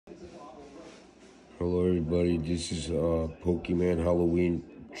Hello everybody, this is Pokemon Halloween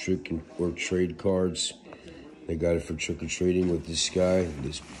trick or trade cards. They got it for trick-or-treating with this guy,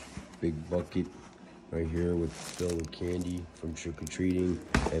 this big bucket right here filled with candy from trick-or-treating.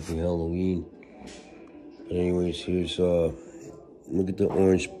 Happy Halloween. But anyways, here's look at the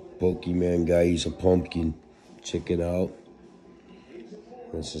orange Pokemon guy, he's a pumpkin. Check it out.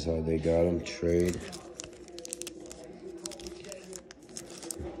 This is how they got him, trade.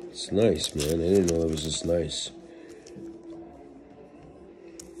 It's nice, man. I didn't know it was this nice.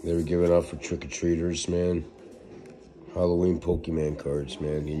 They were giving out for trick-or-treaters, man. Halloween Pokemon cards,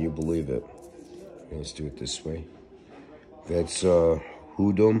 man. Can you believe it? Okay, let's do it this way. That's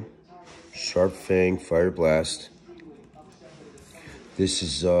Hoodum, Sharp Fang, Fire Blast. This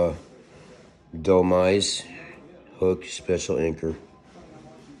is Dhelmise, Hook, Special Anchor.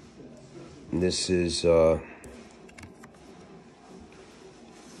 And this is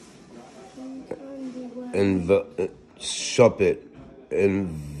Shuppet,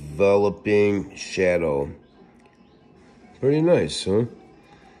 Enveloping Shadow. Pretty nice, huh?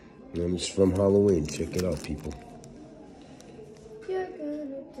 And it's from Halloween. Check it out, people. There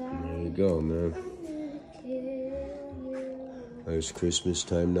you go, man. It's Christmas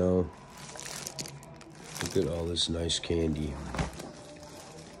time now. Look at all this nice candy.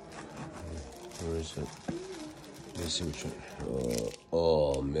 Where is it? Let's see which one.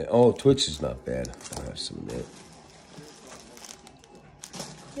 Oh, man. Oh, Twix is not bad. I'll have some of that.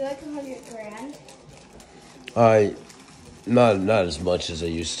 Do you like 100 grand? Not as much as I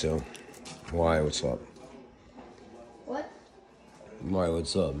used to. Why? What's up? What? Why?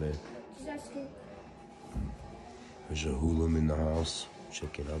 What's up, man? Just asking. There's a Hoolum in the house.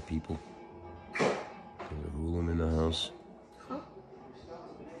 Check it out, people. There's a Hoolum in the house. Huh?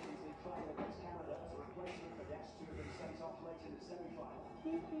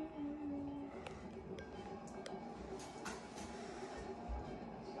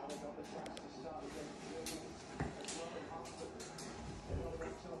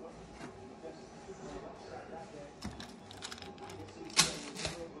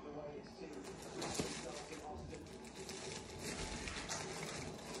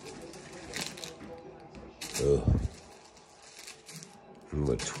 Ugh.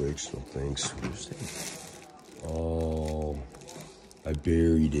 What Twix? No thanks. Where's that? Oh, I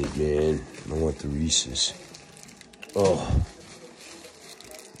buried it, man. I want the Reese's. Oh.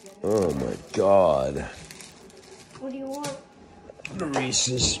 Oh my God. What do you want? The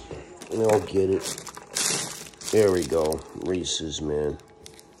Reese's. And I'll get it. There we go. Reese's, man.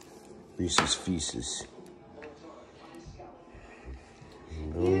 Reese's Pieces.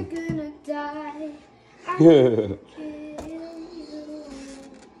 You're gonna die. Yeah.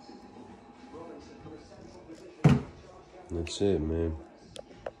 That's it, man.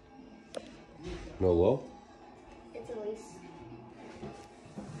 No low? It's Elise.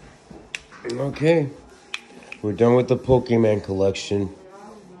 Okay. We're done with the Pokemon collection.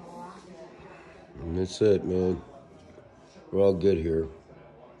 And that's it, man. We're all good here.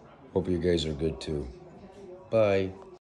 Hope you guys are good too. Bye.